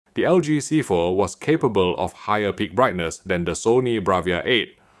The LG C4 was capable of higher peak brightness than the Sony BRAVIA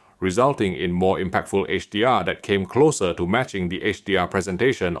 8, resulting in more impactful HDR that came closer to matching the HDR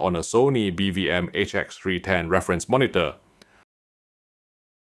presentation on a Sony BVM-HX310 reference monitor.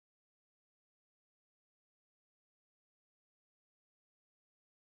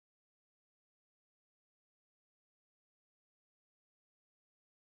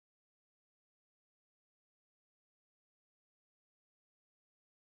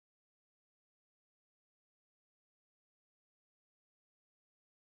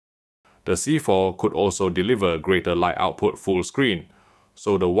 The C4 could also deliver greater light output full screen,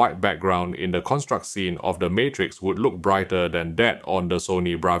 so the white background in the construct scene of the Matrix would look brighter than that on the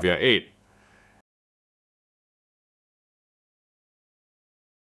Sony BRAVIA 8.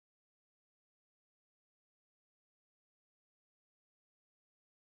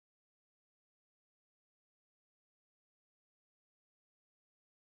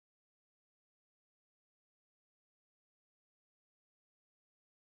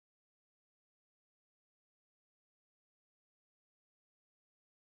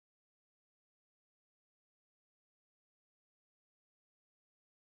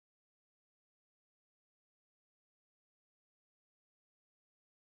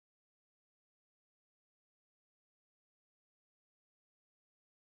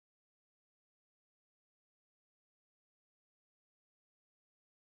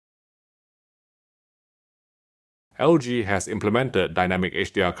 LG has implemented dynamic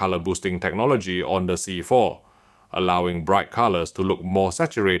HDR color boosting technology on the C4, allowing bright colors to look more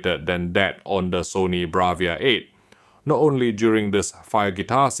saturated than that on the Sony BRAVIA 8, not only during this fire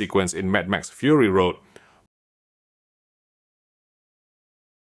guitar sequence in Mad Max Fury Road,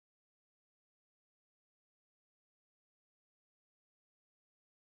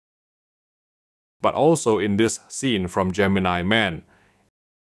 but also in this scene from Gemini Man.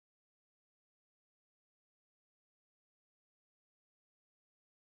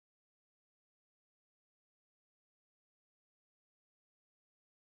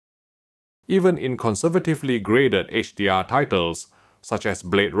 Even in conservatively graded HDR titles, such as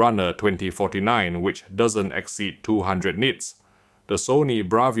Blade Runner 2049, which doesn't exceed 200 nits, the Sony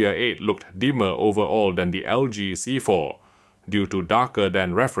BRAVIA 8 looked dimmer overall than the LG C4, due to darker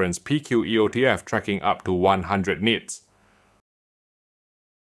than reference PQ-EOTF tracking up to 100 nits.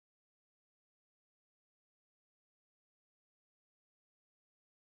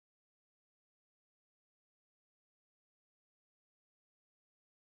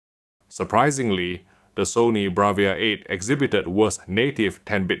 Surprisingly, the Sony BRAVIA 8 exhibited worse native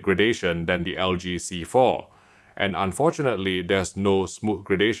 10-bit gradation than the LG C4, and unfortunately there's no smooth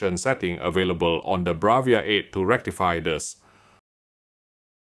gradation setting available on the BRAVIA 8 to rectify this.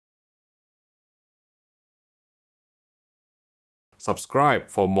 Subscribe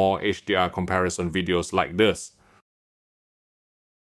for more HDR comparison videos like this.